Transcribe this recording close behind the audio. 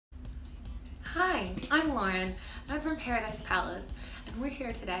Hi, I'm Lauren, and I'm from Paradise Palace, and we're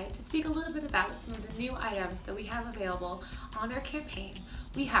here today to speak a little bit about some of the new items that we have available on our campaign.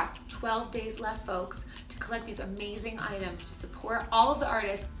 We have 12 days left, folks, to collect these amazing items to support all of the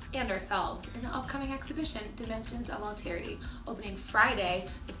artists and ourselves in the upcoming exhibition, Dimensions of Alterity, opening Friday,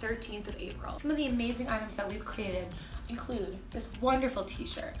 the 13th of April. Some of the amazing items that we've created include this wonderful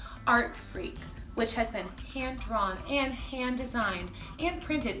t-shirt, Art Freak, which has been hand-drawn and hand-designed and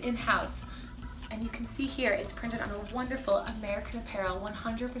printed in-house. And you can see here, it's printed on a wonderful American Apparel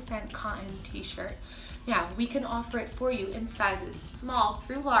 100% cotton t-shirt. Now, we can offer it for you in sizes small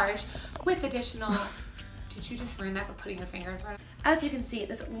through large with additional, did you just ruin that by putting your finger in front? As you can see,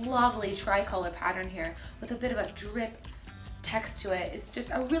 this lovely tricolor pattern here with a bit of a drip text to it is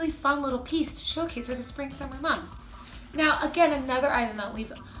just a really fun little piece to showcase for the spring-summer months. Now, again, another item that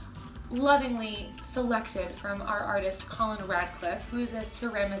we've lovingly selected from our artist Colin Radcliffe, who is a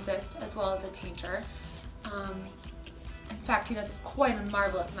ceramicist as well as a painter. In fact, he does quite a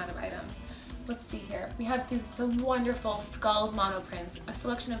marvelous amount of items. Let's see here. We have some wonderful skull monoprints, a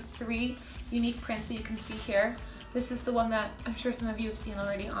selection of 3 unique prints that you can see here. This is the one that I'm sure some of you have seen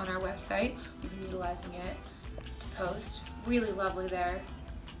already on our website. We've been utilizing it to post. Really lovely there.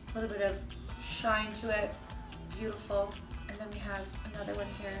 A little bit of shine to it. Beautiful. And then we have another one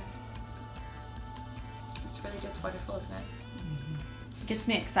here. It's really just wonderful, isn't it? It gets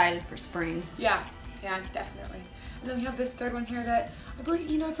me excited for spring. Yeah, definitely. And then we have this third one here that I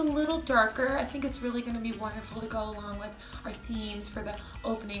believe, it's a little darker. I think it's really going to be wonderful to go along with our themes for the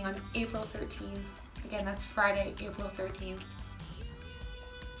opening on April 13th. Again, that's Friday, April 13th.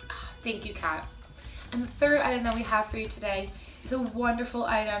 Thank you, Kat. And the third item that we have for you today is a wonderful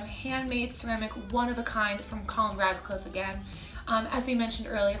item, handmade ceramic, one of a kind from Colin Radcliffe again. As we mentioned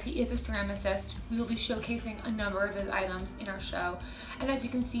earlier, he is a ceramicist. We will be showcasing a number of his items in our show. And as you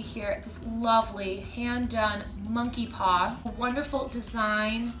can see here, this lovely hand-done monkey paw. A wonderful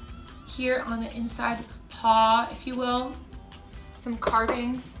design here on the inside paw, if you will. Some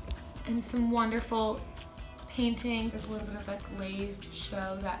carvings and some wonderful painting. There's a little bit of that glazed to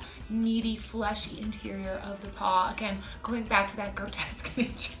show that meaty, fleshy interior of the paw. Again, going back to that grotesque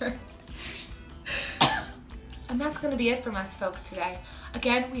nature. And that's going to be it from us, folks, today.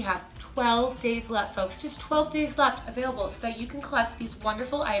 Again, we have 12 days left, folks. Just 12 days left available so that you can collect these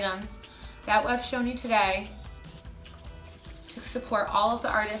wonderful items that I've shown you today to support all of the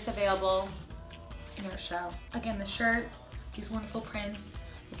artists available in our show. Again, the shirt, these wonderful prints,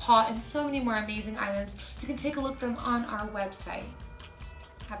 the paw, and so many more amazing items. You can take a look at them on our website.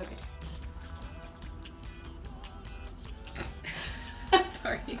 Have a good day.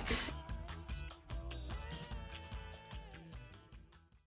 Sorry.